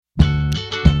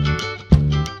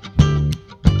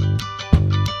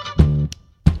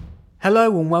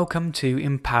Hello and welcome to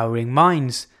Empowering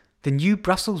Minds, the new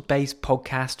Brussels-based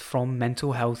podcast from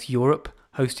Mental Health Europe,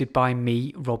 hosted by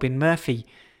me, Robin Murphy.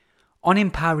 On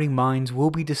Empowering Minds,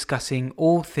 we'll be discussing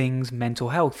all things mental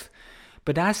health.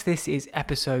 But as this is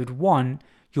episode 1,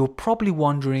 you're probably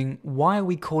wondering, why are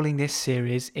we calling this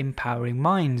series Empowering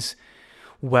Minds?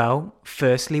 Well,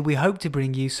 firstly, we hope to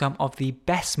bring you some of the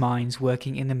best minds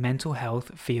working in the mental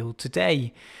health field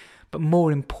today. But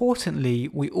more importantly,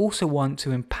 we also want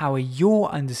to empower your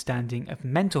understanding of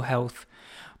mental health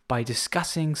by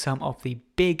discussing some of the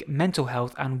big mental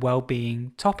health and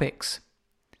well-being topics.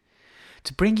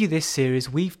 To bring you this series,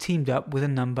 we've teamed up with a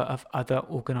number of other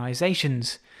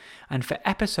organisations. And for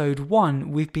episode 1,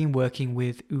 we've been working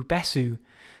with OBESSU,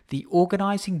 the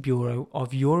Organising Bureau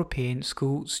of European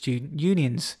School Student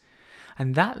Unions.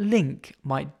 And that link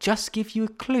might just give you a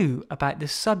clue about the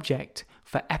subject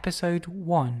for episode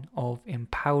 1 of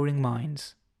Empowering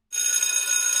Minds.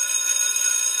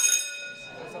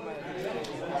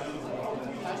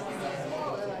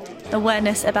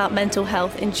 Awareness about mental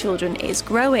health in children is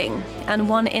growing, and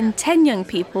 1 in 10 young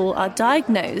people are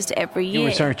diagnosed every year. New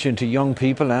research into young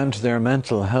people and their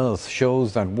mental health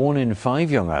shows that 1 in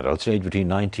 5 young adults aged between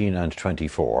 19 and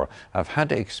 24 have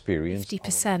had experience.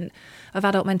 50% of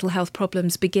adult mental health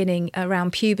problems beginning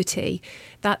around puberty.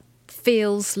 That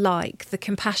feels like the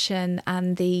compassion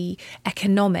and the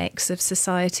economics of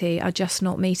society are just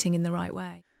not meeting in the right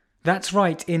way. That's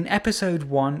right, in episode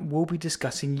 1 we'll be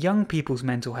discussing young people's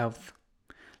mental health.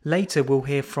 Later we'll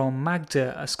hear from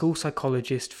Magda, a school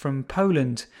psychologist from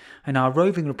Poland, and our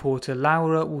roving reporter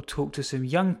Laura will talk to some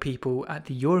young people at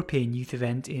the European Youth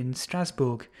event in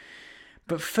Strasbourg.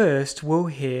 But first we'll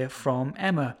hear from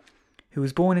Emma, who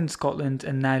was born in Scotland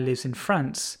and now lives in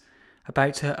France,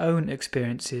 about her own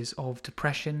experiences of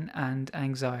depression and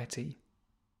anxiety.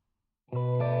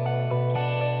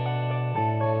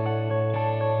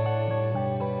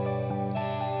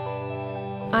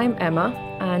 I'm Emma,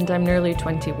 and I'm nearly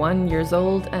 21 years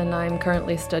old, and I'm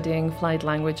currently studying applied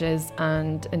languages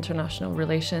and international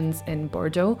relations in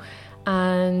Bordeaux.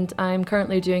 And I'm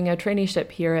currently doing a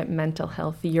traineeship here at Mental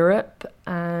Health Europe,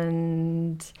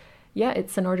 and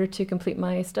it's in order to complete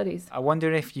my studies. I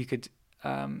wonder if you could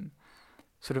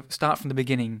sort of start from the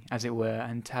beginning, as it were,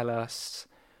 and tell us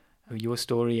your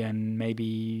story and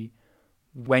maybe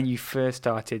when you first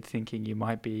started thinking you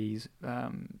might be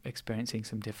experiencing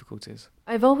some difficulties.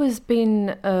 I've always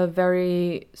been a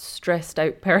very stressed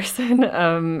out person.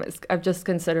 I've just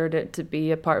considered it to be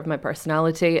a part of my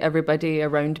personality. Everybody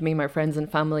around me, my friends and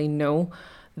family, know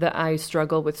that I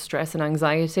struggle with stress and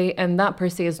anxiety, and that per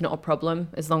se is not a problem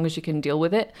as long as you can deal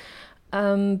with it.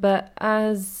 But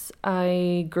as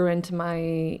I grew into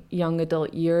my young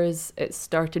adult years, it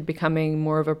started becoming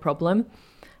more of a problem.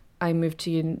 I moved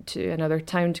to another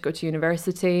town to go to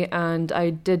university, and I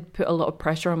did put a lot of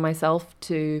pressure on myself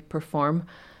to perform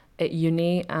at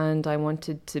uni, and I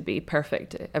wanted to be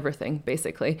perfect at everything,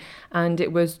 basically. And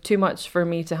it was too much for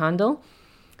me to handle.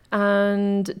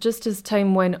 And just as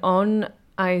time went on,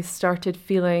 I started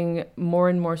feeling more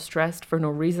and more stressed for no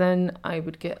reason. I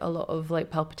would get a lot of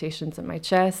palpitations in my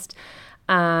chest,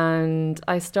 and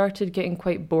I started getting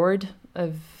quite bored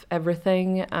of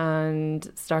everything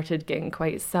and started getting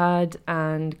quite sad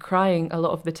and crying a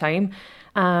lot of the time.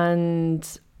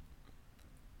 And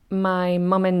my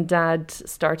mum and dad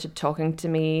started talking to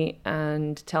me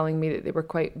and telling me that they were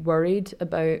quite worried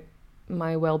about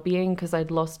my well-being because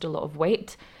I'd lost a lot of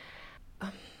weight.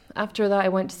 After that, I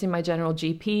went to see my general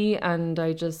GP, and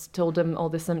I just told him all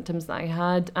the symptoms that I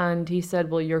had, and he said,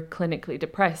 well, you're clinically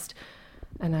depressed.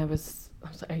 And I was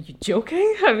like, are you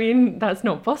joking? I mean, that's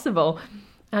not possible.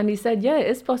 And he said, yeah, it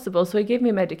is possible. So he gave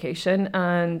me medication,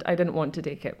 and I didn't want to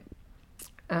take it.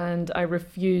 And I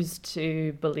refused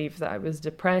to believe that I was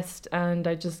depressed, and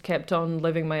I just kept on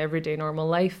living my everyday normal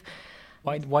life.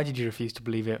 Why did you refuse to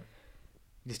believe it?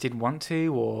 You just didn't want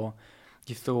to, or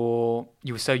you thought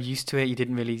you were so used to it you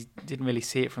didn't really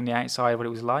see it from the outside what it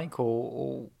was like,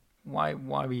 or why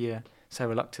were you so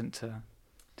reluctant to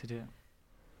do it?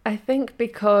 I think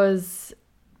because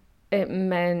it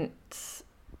meant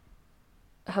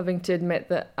having to admit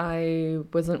that I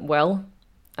wasn't well,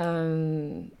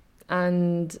 and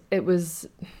it was,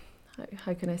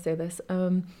 how can I say this?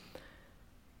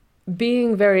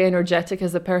 Being very energetic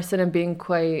as a person and being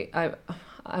quite,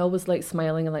 I always like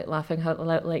smiling and like laughing,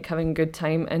 like having a good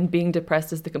time, and being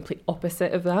depressed is the complete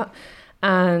opposite of that.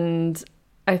 And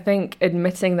I think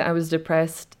admitting that I was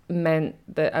depressed meant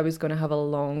that I was going to have a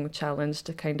long challenge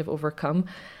to kind of overcome.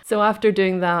 So after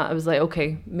doing that, I was like,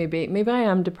 okay, maybe I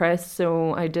am depressed.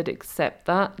 So I did accept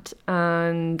that,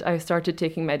 and I started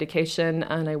taking medication,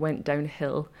 and I went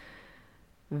downhill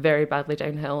very badly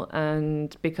downhill.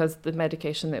 And because the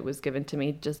medication that was given to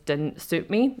me just didn't suit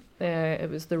me, it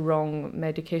was the wrong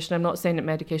medication. I'm not saying that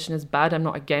medication is bad. I'm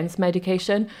not against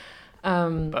medication.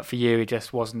 But for you, it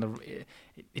just wasn't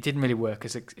it didn't really work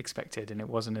as expected, and it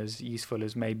wasn't as useful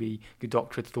as maybe your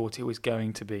doctor had thought it was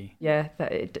going to be. Yeah,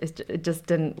 that it just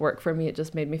didn't work for me. It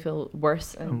just made me feel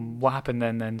worse. And what happened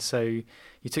then? So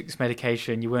you took this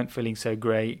medication, you weren't feeling so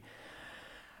great.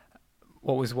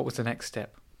 What was the next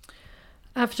step?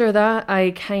 After that,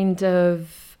 I kind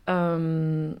of, I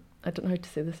don't know how to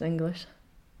say this in English.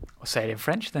 Or say it in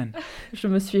French then. Je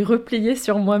me suis repliée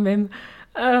sur moi-même.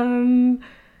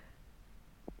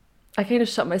 I kind of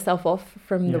shut myself off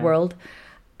from the world,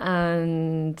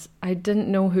 and I didn't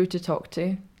know who to talk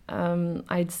to.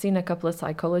 I'd seen a couple of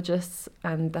psychologists,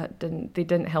 and they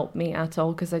didn't help me at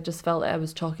all, because I just felt like I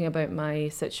was talking about my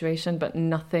situation, but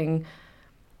nothing.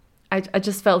 I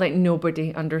just felt like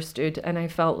nobody understood, and I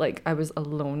felt like I was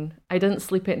alone. I didn't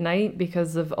sleep at night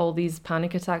because of all these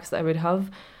panic attacks that I would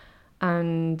have,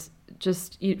 and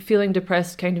just feeling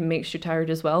depressed kind of makes you tired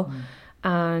as well.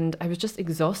 And I was just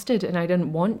exhausted, and I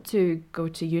didn't want to go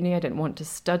to uni. I didn't want to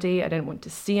study. I didn't want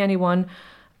to see anyone.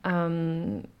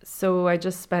 So I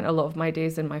just spent a lot of my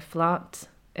days in my flat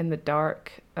in the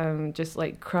dark, just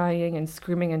like crying and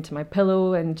screaming into my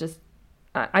pillow, and just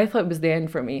I thought it was the end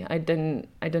for me. I didn't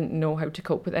know how to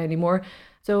cope with it anymore.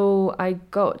 So I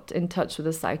got in touch with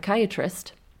a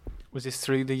psychiatrist. Was this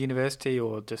through the university,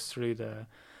 or just through the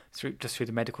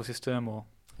medical system, or?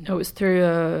 No, it was through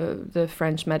the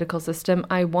French medical system.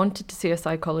 I wanted to see a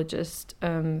psychologist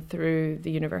through the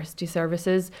university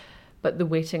services, but the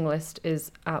waiting list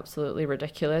is absolutely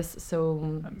ridiculous.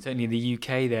 So certainly in the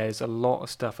UK, there's a lot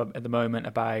of stuff at the moment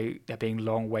about there being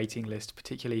long waiting lists,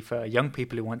 particularly for young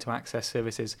people who want to access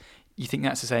services. You think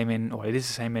that's the same it is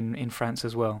the same in France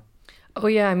as well? Oh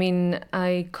yeah, I mean,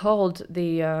 I called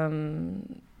the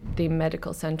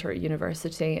medical centre at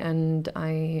university, and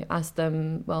I asked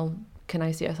them, well, can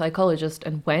I see a psychologist,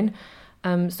 and when?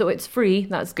 So it's free,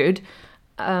 that's good.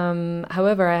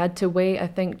 However, I had to wait, I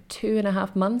think,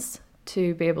 2.5 months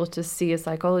to be able to see a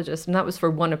psychologist, and that was for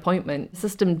one appointment. The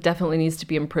system definitely needs to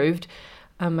be improved.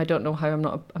 I don't know how. I'm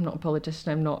not a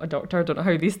politician. I'm not a doctor. I don't know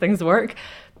how these things work,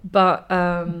 but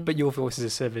your voice as a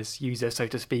service user, so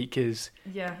to speak, is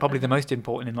probably the most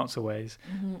important in lots of ways.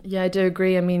 Mm-hmm. Yeah, I do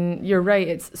agree. I mean, you're right.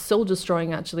 It's soul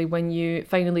destroying actually when you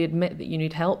finally admit that you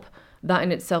need help. That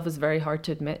in itself is very hard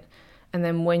to admit, and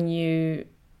then when you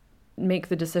make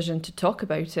the decision to talk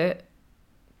about it,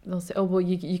 they'll say, "Oh, well,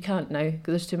 you can't now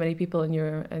because there's too many people in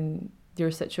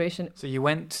your situation." So you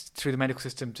went through the medical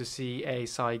system to see a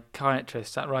psychiatrist,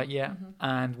 is that right? Yeah. Mm-hmm.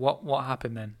 And what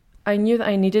happened then? I knew that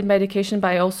I needed medication, but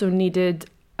I also needed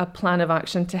a plan of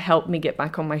action to help me get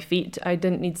back on my feet. I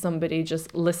didn't need somebody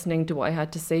just listening to what I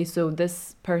had to say. So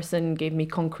this person gave me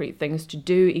concrete things to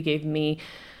do. He gave me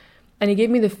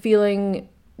the feeling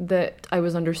that I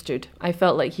was understood. I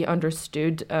felt like he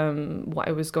understood what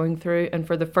I was going through. And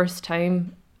for the first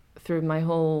time through my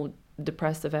whole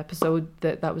depressive episode,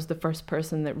 that was the first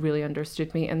person that really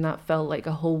understood me. And that felt like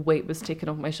a whole weight was taken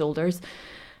off my shoulders.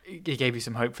 He gave you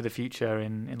some hope for the future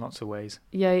in lots of ways.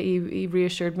 Yeah, he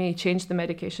reassured me. He changed the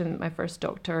medication that my first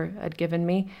doctor had given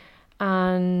me.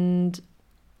 And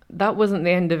that wasn't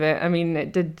the end of it. I mean,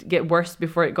 it did get worse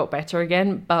before it got better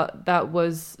again, but that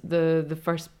was the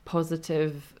first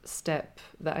positive step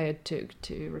that I had took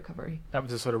to recovery. That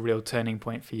was a sort of real turning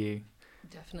point for you.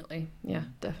 Definitely. Yeah,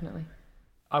 definitely.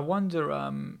 I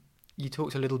wonder, you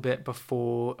talked a little bit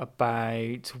before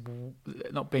about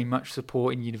not being much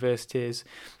support in universities.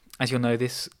 As you'll know,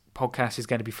 this podcast is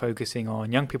going to be focusing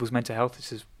on young people's mental health.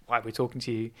 This is why we're talking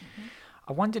to you. Mm-hmm.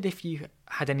 I wondered if you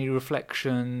had any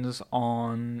reflections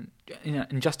on,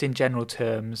 and just in general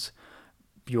terms,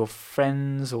 your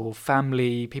friends or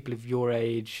family, people of your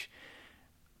age.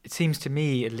 It seems to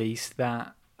me, at least,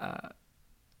 that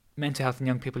mental health in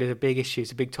young people is a big issue.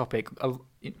 It's a big topic.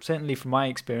 Certainly, from my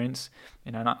experience,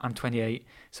 I'm 28,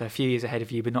 so a few years ahead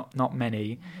of you, but not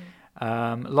many.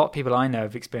 Mm-hmm. A lot of people I know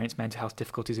have experienced mental health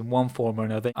difficulties in one form or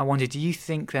another. I wonder, do you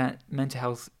think that mental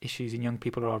health issues in young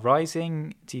people are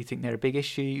rising? Do you think they're a big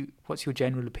issue? What's your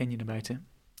general opinion about it?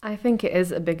 I think it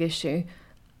is a big issue,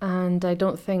 and I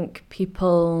don't think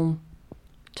people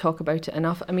talk about it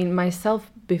enough. I mean, myself,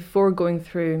 before going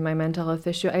through my mental health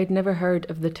issue, I'd never heard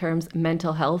of the terms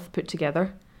mental health put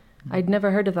together. Mm-hmm. I'd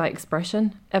never heard of that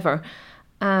expression, ever.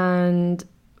 And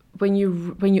when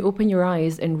you open your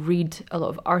eyes and read a lot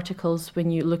of articles,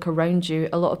 when you look around you,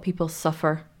 a lot of people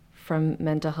suffer from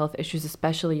mental health issues,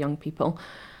 especially young people.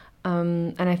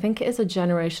 And I think it is a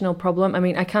generational problem. I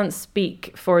mean, I can't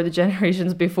speak for the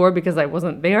generations before because I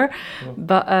wasn't there,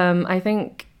 but I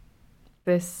think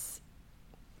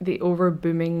the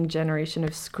over-booming generation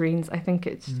of screens, I think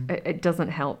it doesn't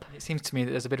help. It seems to me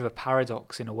that there's a bit of a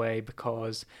paradox in a way,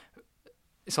 because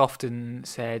it's often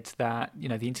said that,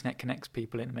 the internet connects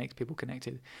people and it makes people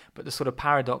connected. But the sort of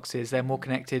paradox is they're more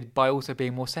connected by also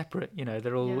being more separate.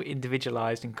 They're all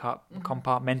individualized and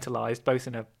compartmentalized, both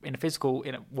in a physical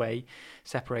way,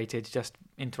 separated, just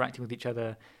interacting with each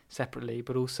other separately,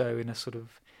 but also in a sort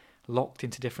of locked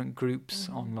into different groups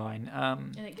online.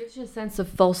 And it gives you a sense of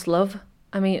false love.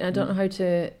 I mean, I don't know how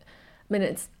to...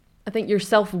 I think your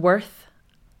self-worth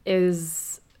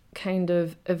is kind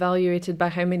of evaluated by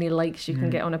how many likes you can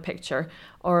get on a picture,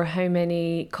 or how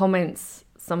many comments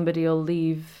somebody will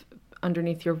leave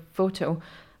underneath your photo.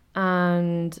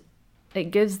 And it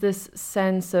gives this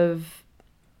sense of,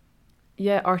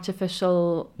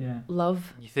 artificial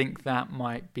love. You think that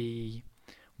might be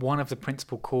one of the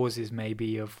principal causes,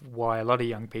 maybe, of why a lot of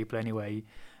young people, anyway,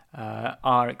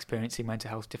 are experiencing mental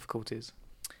health difficulties?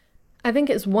 I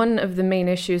think it's one of the main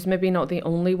issues, maybe not the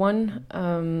only one.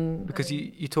 Because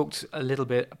you talked a little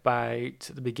bit about,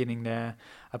 at the beginning there,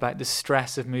 about the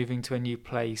stress of moving to a new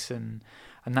place and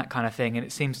that kind of thing. And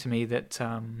it seems to me that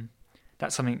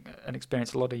that's an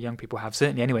experience a lot of young people have,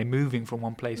 certainly anyway, moving from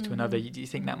one place to another. Do you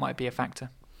think that might be a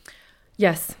factor?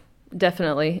 Yes,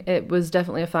 definitely. It was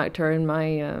definitely a factor in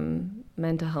my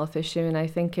mental health issue. And I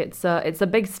think it's a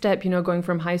big step, going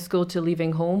from high school to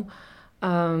leaving home.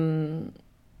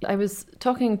 I was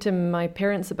talking to my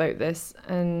parents about this,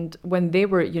 and when they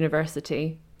were at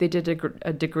university, they did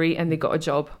a degree and they got a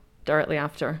job directly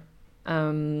after.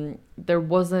 There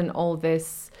wasn't all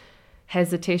this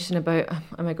hesitation about,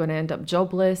 am I going to end up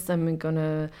jobless? Am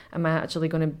I actually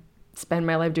going to spend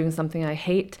my life doing something I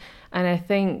hate? And I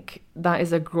think that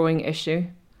is a growing issue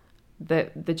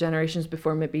that the generations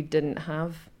before maybe didn't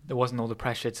have. There wasn't all the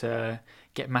pressure to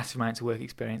get massive amounts of work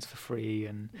experience for free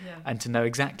and to know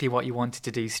exactly what you wanted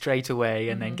to do straight away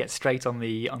and then get straight on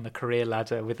the career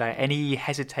ladder without any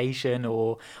hesitation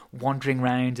or wandering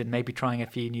around and maybe trying a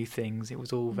few new things. It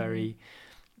was all very...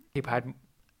 People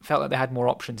felt like they had more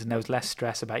options and there was less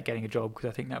stress about getting a job, because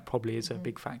I think that probably is a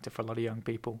big factor for a lot of young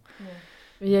people.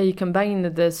 Yeah, you combine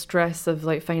the stress of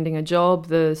finding a job,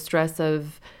 the stress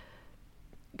of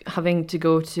having to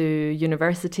go to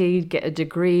university, get a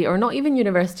degree, or not even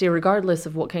university, regardless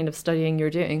of what kind of studying you're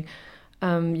doing.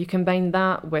 You combine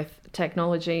that with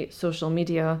technology, social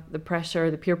media, the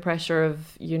peer pressure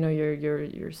of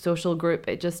your social group.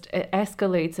 It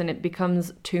escalates and it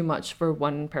becomes too much for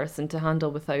one person to handle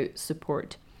without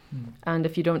support. And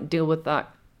if you don't deal with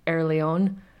that early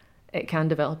on, it can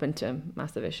develop into a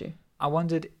massive issue. I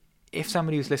wondered if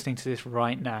somebody who's listening to this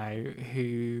right now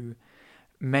who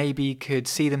maybe could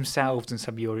see themselves in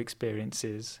some of your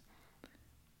experiences,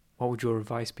 what would your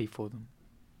advice be for them?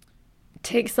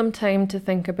 Take some time to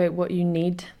think about what you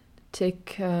need.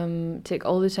 Take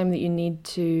all the time that you need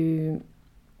to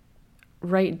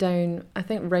write down. I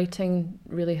think writing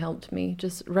really helped me.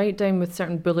 Just write down with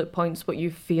certain bullet points what you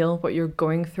feel, what you're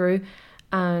going through,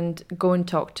 and go and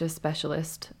talk to a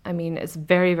specialist. I mean, it's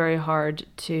very, very hard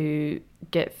to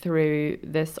get through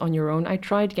this on your own. I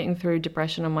tried getting through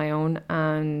depression on my own,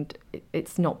 and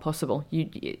it's not possible.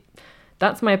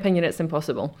 That's my opinion, it's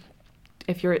impossible.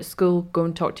 If you're at school, go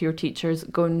and talk to your teachers,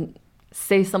 go and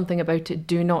say something about it.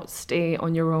 Do not stay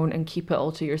on your own and keep it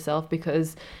all to yourself,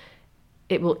 because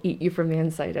it will eat you from the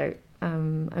inside out.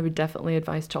 I would definitely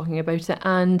advise talking about it,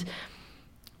 and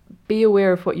be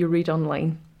aware of what you read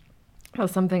online.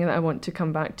 That's something that I want to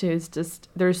come back to, is just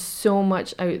there's so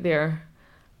much out there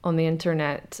on the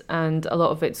internet, and a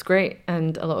lot of it's great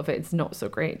and a lot of it's not so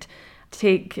great.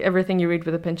 Take everything you read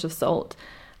with a pinch of salt.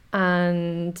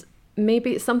 And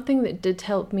maybe something that did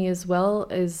help me as well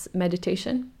is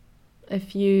meditation.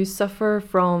 If you suffer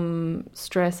from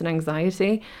stress and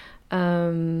anxiety,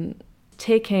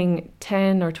 taking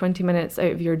 10 or 20 minutes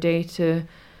out of your day to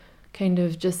kind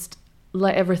of just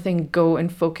let everything go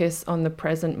and focus on the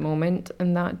present moment,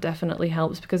 and that definitely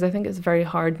helps, because I think it's very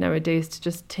hard nowadays to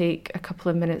just take a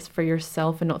couple of minutes for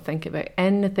yourself and not think about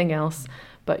anything else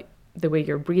but the way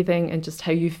you're breathing and just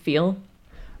how you feel.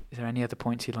 Is there any other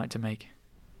points you'd like to make?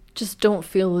 Just don't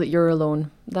feel that you're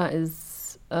alone. That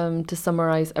is, to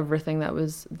summarize everything,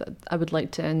 that I would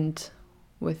like to end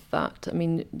with that. I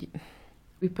mean,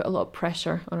 we put a lot of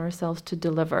pressure on ourselves to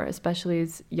deliver, especially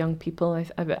as young people.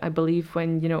 I believe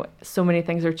when, so many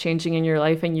things are changing in your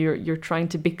life and you're trying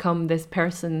to become this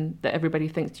person that everybody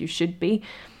thinks you should be,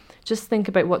 just think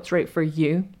about what's right for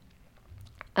you.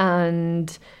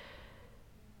 And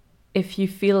if you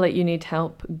feel like you need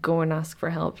help, go and ask for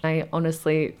help. I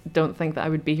honestly don't think that I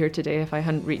would be here today if I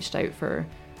hadn't reached out for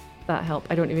that help.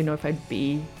 I don't even know if I'd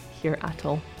be here at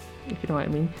all, if you know what I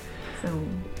mean. So,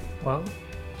 well,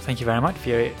 thank you very much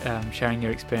for sharing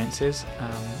your experiences.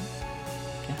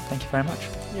 Thank you very much.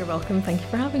 You're welcome. Thank you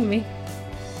for having me.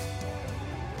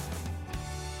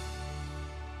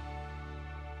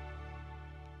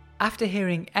 After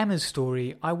hearing Emma's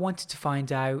story, I wanted to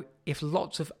find out if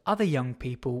lots of other young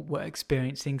people were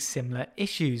experiencing similar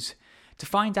issues. To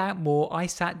find out more, I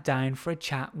sat down for a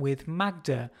chat with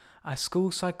Magda, a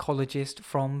school psychologist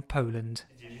from Poland.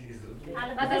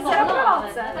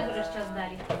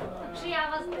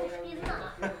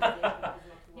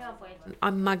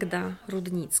 I'm Magda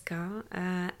Rudnicka,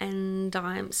 and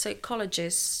I'm a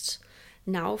psychologist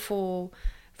now for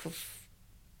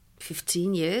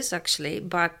 15 years actually,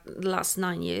 but the last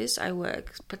 9 years I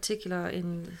work particularly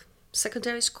in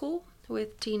secondary school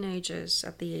with teenagers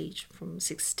at the age from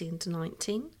 16 to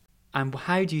 19. And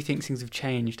how do you think things have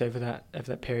changed over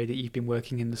that period that you've been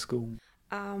working in the school?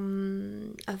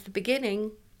 At the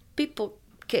beginning, people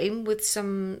came with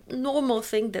some normal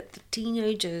thing that the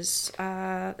teenagers,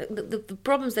 the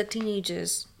problems that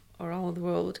teenagers around the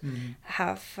world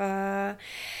have.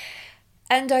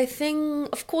 And I think,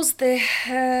 of course,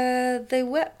 there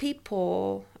were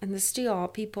people, and there still are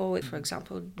people with, for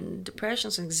example,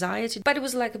 depressions, anxiety, but it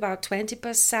was like about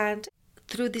 20%.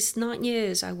 Through these 9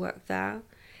 years I worked there,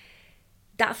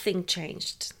 that thing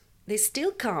changed. They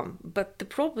still come, but the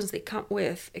problems they come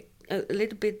with are a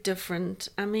little bit different.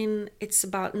 I mean, it's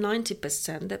about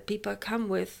 90% that people come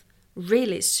with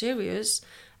really serious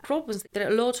problems. There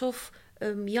are a lot of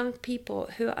young people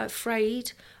who are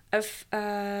afraid of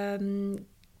going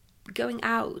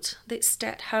out. They stay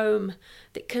at home.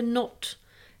 They cannot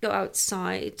go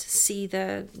outside, see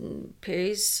their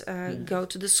peers, go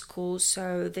to the school,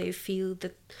 so they feel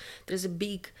that there's a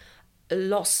big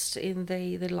loss in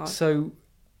their life. So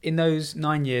in those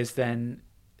 9 years then,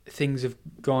 things have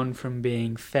gone from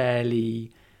being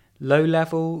fairly low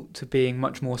level to being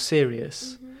much more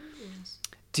serious. Yes.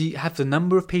 Do you have the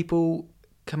number of people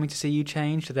coming to see you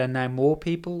changed? Are there now more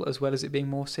people as well as it being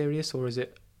more serious, or is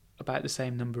it about the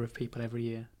same number of people every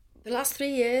year? The last 3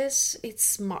 years,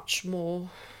 it's much more.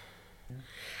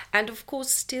 And of course,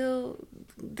 still,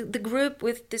 the group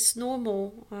with this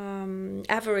normal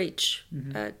average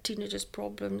teenagers'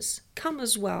 problems come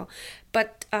as well.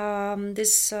 But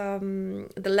the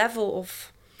level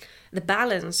of the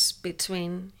balance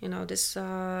between, this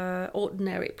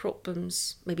ordinary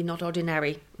problems, maybe not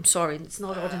ordinary. I'm sorry, it's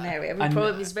not ordinary. Every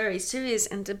problem is very serious,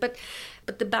 but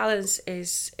the balance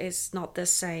is not the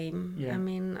same. Yeah. I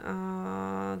mean,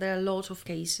 there are a lot of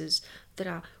cases that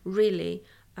are really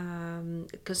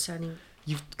concerning.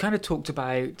 You've kind of talked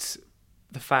about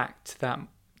the fact that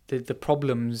the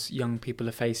problems young people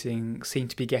are facing seem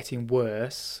to be getting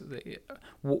worse.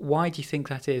 Why do you think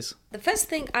that is? The first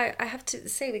thing I have to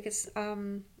say, because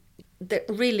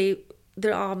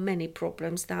there are many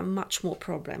problems, there are much more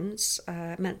problems,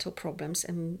 mental problems.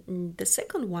 And the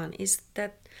second one is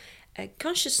that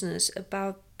consciousness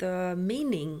about the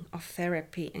meaning of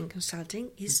therapy and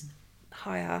consulting is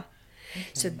higher. Okay.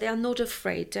 So they are not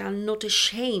afraid, they are not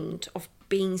ashamed of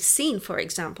being seen, for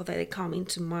example, that they come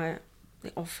into my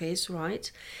office,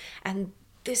 right? And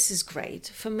this is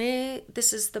great. For me,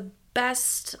 this is the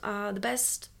best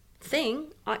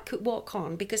thing I could work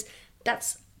on, because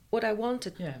that's what I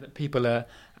wanted. Yeah, that people are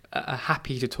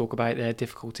happy to talk about their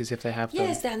difficulties if they have them.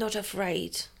 Yes, they're not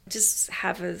afraid. Just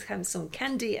have some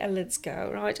candy and let's go,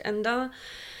 right? And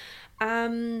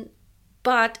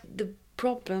but the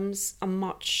problems are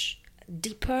much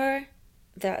deeper.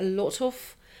 There are a lot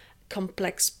of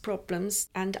complex problems,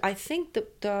 and I think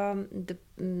that the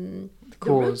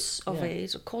roots of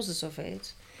it, or causes of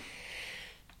it,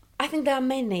 I think there are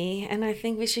many, and I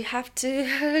think we should have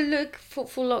to look for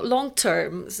long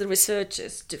term, the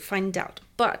researchers, to find out.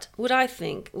 But what I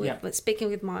think, with speaking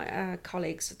with my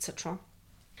colleagues, etc.,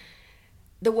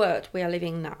 the world we are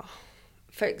living now,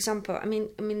 for example, I mean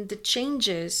the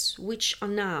changes which are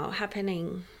now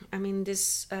happening. I mean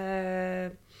this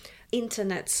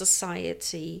internet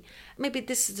society. Maybe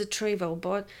this is a trivial,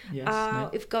 but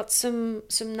we've got some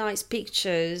nice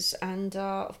pictures and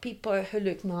of people who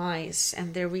look nice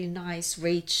and they're really nice,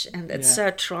 rich, and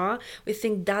etc. We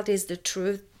think that is the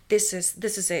truth. This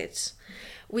is it.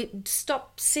 We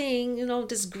stop seeing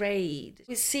this grey.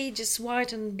 We see just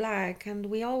white and black, and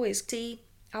we always see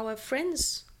our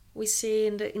friends we see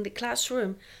in the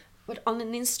classroom. But on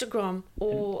an Instagram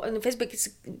or on Facebook, it's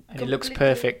it looks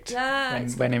perfect. Yeah, when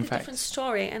it's in a fact, different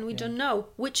story, and we don't know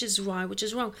which is right, which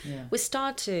is wrong. Yeah. We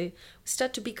start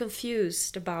to be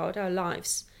confused about our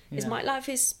lives. Is my life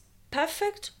is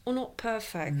perfect or not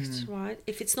perfect, right?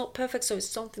 If it's not perfect, so it's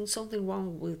something wrong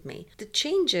with me. The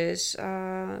changes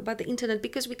by the internet,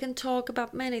 because we can talk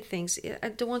about many things. I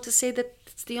don't want to say that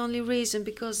it's the only reason,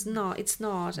 because no, it's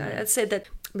not. I'd say that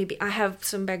maybe I have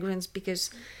some backgrounds because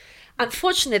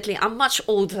unfortunately I'm much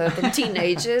older than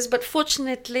teenagers, but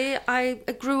fortunately I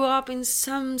grew up in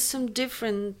some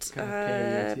different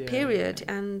period,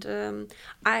 and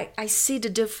I see the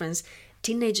difference.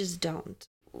 Teenagers don't.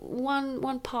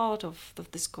 One part of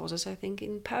this causes, I think,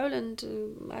 in Poland,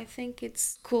 I think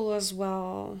it's cool as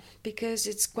well, because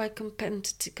it's quite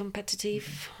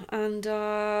competitive, and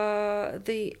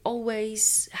they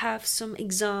always have some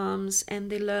exams, and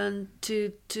they learn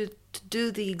to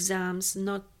do the exams,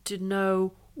 not to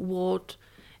know what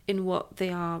they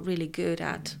are really good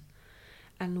at,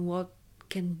 and what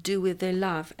can do with their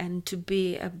life. And to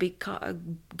be a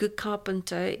good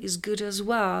carpenter is good as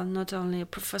well, not only a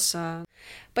professor.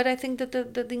 But I think that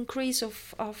the increase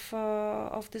of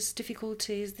this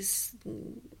difficulties,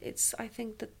 I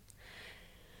think that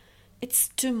it's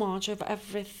too much of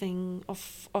everything,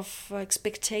 of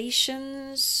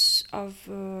expectations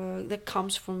that come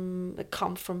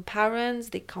from parents,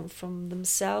 they come from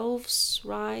themselves,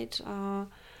 right?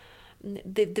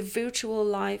 The virtual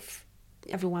life.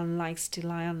 Everyone likes to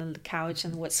lie on the couch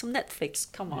and watch some Netflix.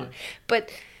 Come on, but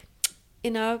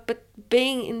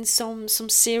being in some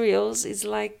serials is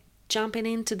like jumping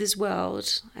into this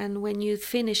world, and when you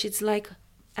finish, it's like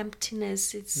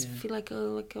emptiness. It's feel like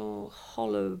a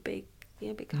hollow, big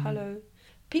hollow.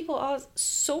 People are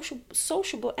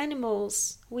sociable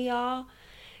animals. We are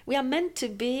meant to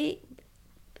be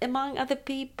among other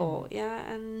people,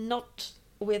 and not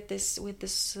with this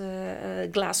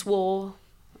glass wall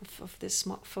of the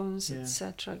smartphones,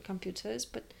 etc., computers,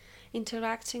 but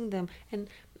interacting them and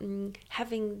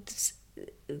having this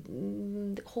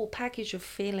the whole package of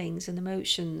feelings and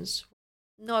emotions.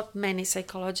 Not many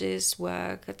psychologists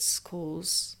work at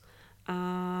schools,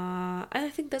 and I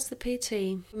think that's the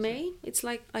pity. For me, it's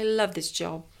like I love this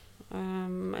job.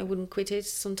 I wouldn't quit it.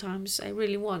 Sometimes I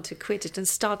really want to quit it and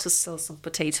start to sell some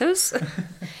potatoes.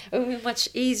 It would be much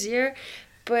easier,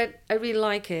 but I really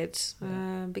like it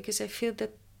because I feel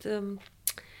that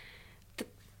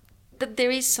that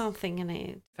there is something in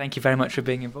it. Thank you very much for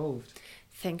being involved.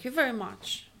 Thank you very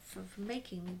much for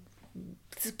making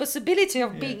the possibility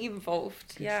of being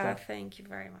involved. Good stuff. Thank you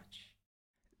very much.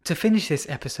 To finish this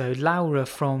episode, Laura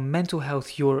from Mental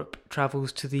Health Europe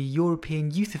travels to the European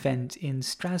Youth Event in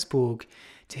Strasbourg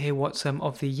to hear what some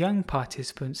of the young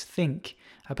participants think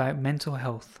about mental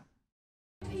health.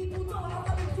 People don't have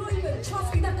unemployment.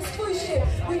 Trust me, that's bullshit.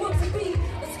 We want to be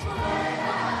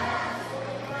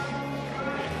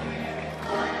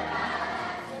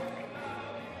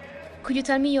Could you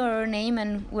tell me your name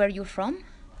and where you're from?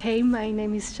 Hey, my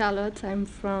name is Charlotte. I'm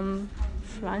from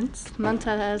France.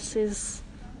 Mental health is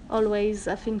always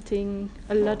affecting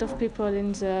a lot of people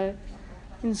in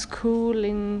school.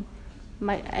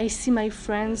 I see my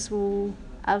friends who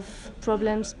have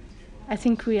problems. I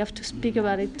think we have to speak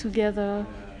about it together,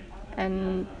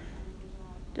 and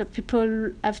the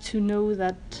people have to know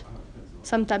that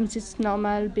sometimes it's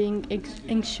normal being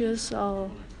anxious,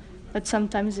 but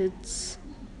sometimes it's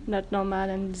not normal,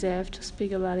 and they have to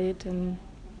speak about it. And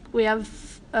we have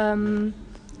a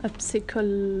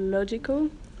psychological,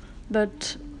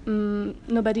 but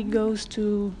nobody goes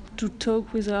to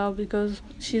talk with her because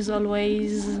she's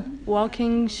always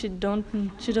working. She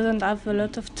doesn't have a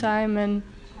lot of time, and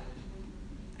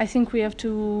I think we have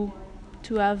to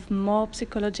have more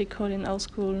psychological in our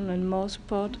school and more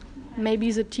support.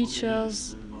 Maybe the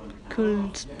teachers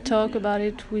could talk about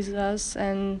it with us,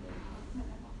 and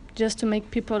just to make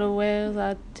people aware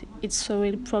that it's a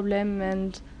real problem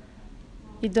and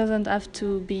it doesn't have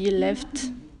to be left.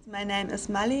 My name is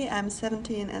Mali, I'm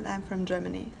 17 and I'm from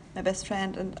Germany. My best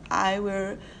friend and I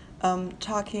were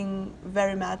talking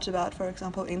very much about, for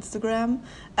example, Instagram,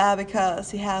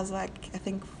 because he has I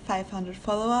think 500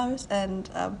 followers, and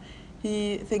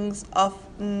he thinks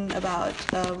often about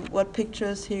what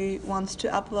pictures he wants to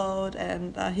upload,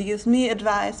 and he gives me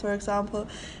advice, for example,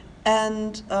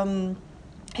 and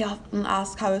he often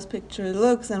asks how his picture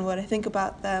looks and what I think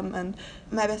about them. And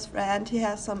my best friend, he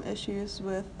has some issues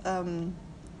with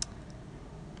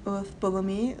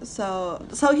bulimia, so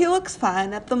he looks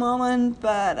fine at the moment,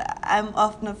 but I'm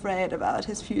often afraid about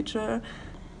his future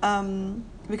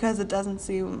because it doesn't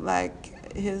seem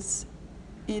like his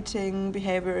eating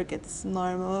behavior gets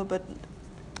normal. But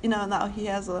now he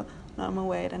has a normal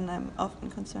weight, and I'm often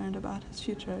concerned about his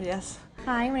future, yes.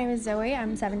 Hi, my name is Zoe,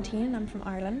 I'm 17 and I'm from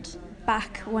Ireland.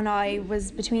 Back when I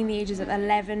was between the ages of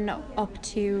 11 up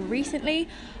to recently,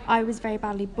 I was very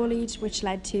badly bullied, which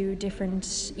led to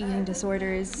different eating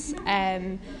disorders,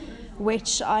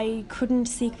 which I couldn't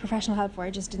seek professional help for.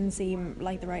 It just didn't seem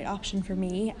like the right option for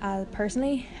me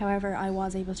personally. However, I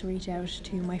was able to reach out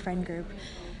to my friend group.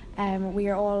 We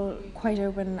are all quite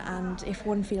open, and if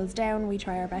one feels down, we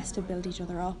try our best to build each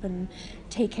other up and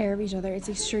take care of each other. It's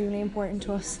extremely important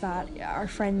to us that our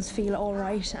friends feel all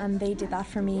right, and they did that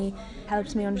for me.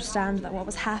 Helped me understand that what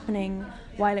was happening,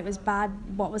 while it was bad,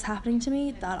 what was happening to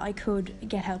me, that I could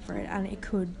get help for it and it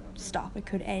could stop, it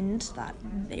could end, that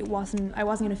I wasn't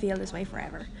going to feel this way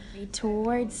forever.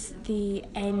 Towards the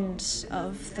end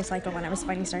of the cycle, when I was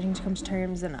finally starting to come to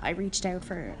terms and I reached out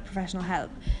for professional help,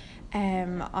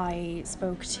 I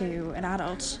spoke to an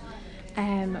adult,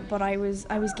 but I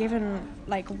was given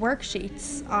like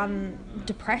worksheets on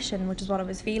depression, which is what I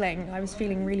was feeling. I was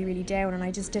feeling really, really down, and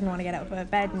I just didn't want to get out of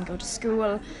bed and go to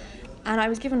school. And I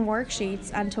was given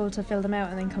worksheets and told to fill them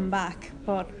out and then come back,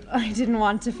 but I didn't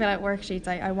want to fill out worksheets.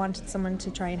 I wanted someone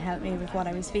to try and help me with what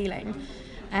I was feeling.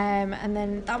 And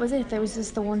then that was it. There was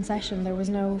just the one session. There was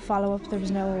no follow-up. There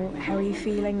was no how are you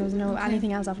feeling. There was no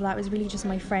anything else after that. It was really just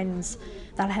my friends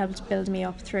that helped build me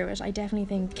up through it. I definitely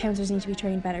think counsellors need to be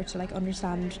trained better to like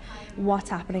understand what's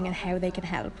happening and how they can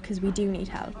help, because we do need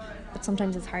help, but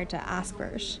sometimes it's hard to ask for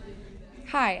it.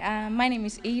 Hi, my name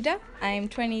is Ida. I'm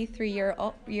 23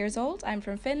 years old. I'm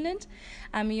from Finland.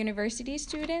 I'm a university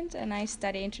student and I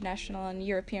study international and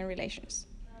European relations.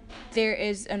 There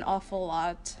is an awful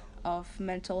lot of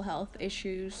mental health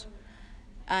issues,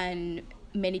 and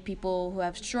many people who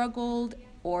have struggled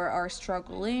or are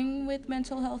struggling with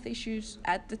mental health issues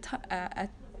at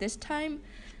this time.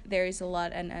 There is a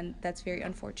lot, and that's very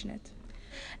unfortunate.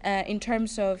 In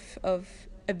terms of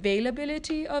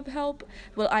availability of help,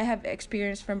 well, I have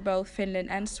experience from both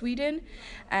Finland and Sweden,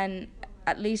 and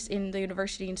at least in the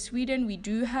university in Sweden we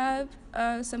do have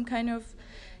some kind of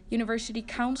university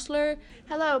counselor.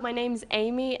 Hello, my name's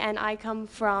Amy and I come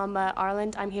from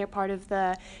Ireland. I'm here part of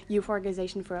the youth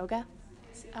organisation for OGA.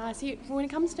 So when it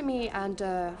comes to me and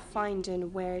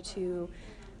finding where to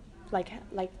like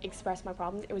express my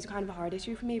problems, it was kind of a hard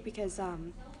issue for me because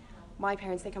my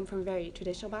parents, they come from a very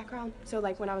traditional background. So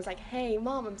like when I was like, hey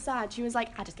mom, I'm sad, she was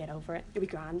like, just get over it, it'll be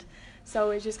grand.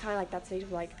 So it's just kind of like that stage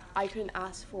of like, I couldn't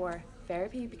ask for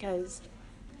therapy because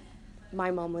my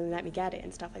mom wouldn't let me get it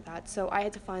and stuff like that. So I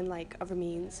had to find like other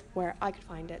means where I could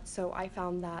find it. So I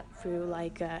found that through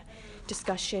like a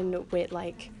discussion with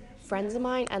like friends of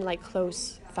mine and like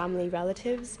close family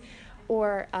relatives,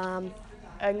 or I'm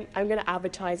going to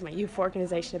advertise my youth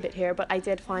organisation a bit here, but I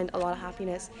did find a lot of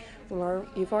happiness from our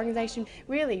youth organisation.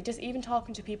 Really, just even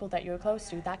talking to people that you're close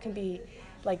to, that can be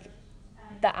like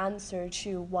the answer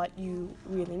to what you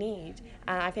really need.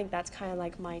 And I think that's kind of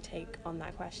like my take on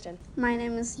that question. My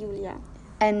name is Julia.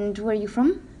 And where are you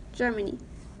from? Germany.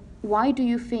 Why do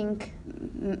you think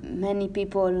many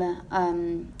people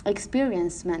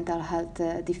experience mental health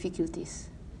difficulties?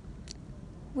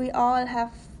 We all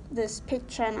have this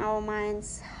picture in our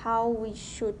minds how we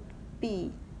should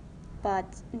be,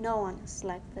 but no one is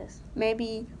like this.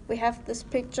 Maybe we have this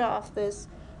picture of this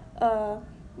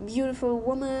beautiful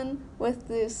woman with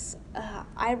these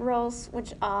eyebrows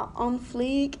which are on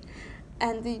fleek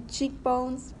and the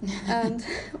cheekbones and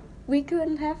we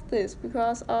couldn't have this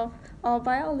because of our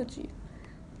biology.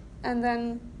 And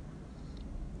then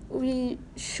we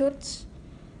should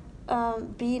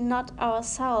be not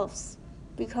ourselves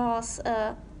because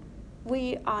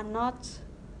we are not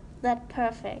that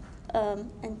perfect,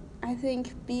 and I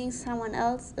think being someone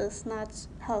else is not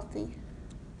healthy.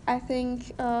 I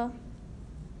think the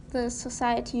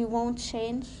society won't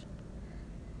change.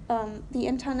 The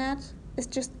internet is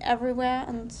just everywhere,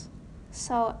 and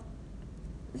so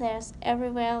there's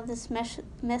everywhere this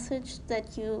message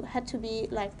that you had to be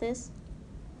like this.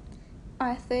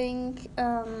 I think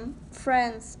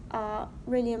friends are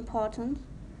really important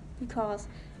because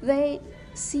they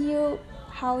see you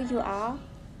how you are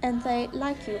and they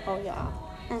like you how you are,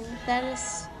 and that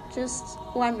is just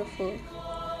wonderful.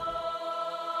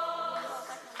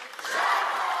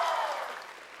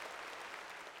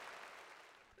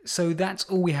 So that's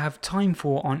all we have time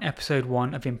for on episode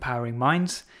 1 of Empowering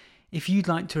Minds. If you'd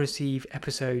like to receive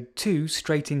episode 2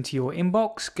 straight into your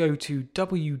inbox, go to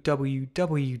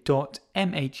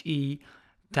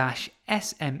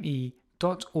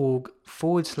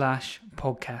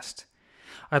www.me-sme.org/podcast.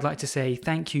 I'd like to say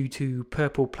thank you to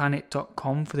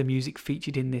purpleplanet.com for the music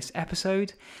featured in this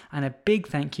episode, and a big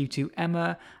thank you to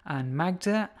Emma and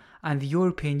Magda and the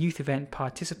European Youth Event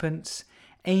participants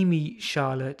Amy,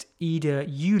 Charlotte, Ida,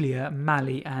 Yulia,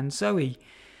 Mally and Zoe.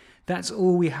 That's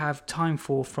all we have time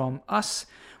for from us.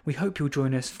 We hope you'll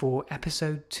join us for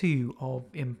episode 2 of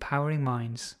Empowering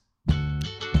Minds.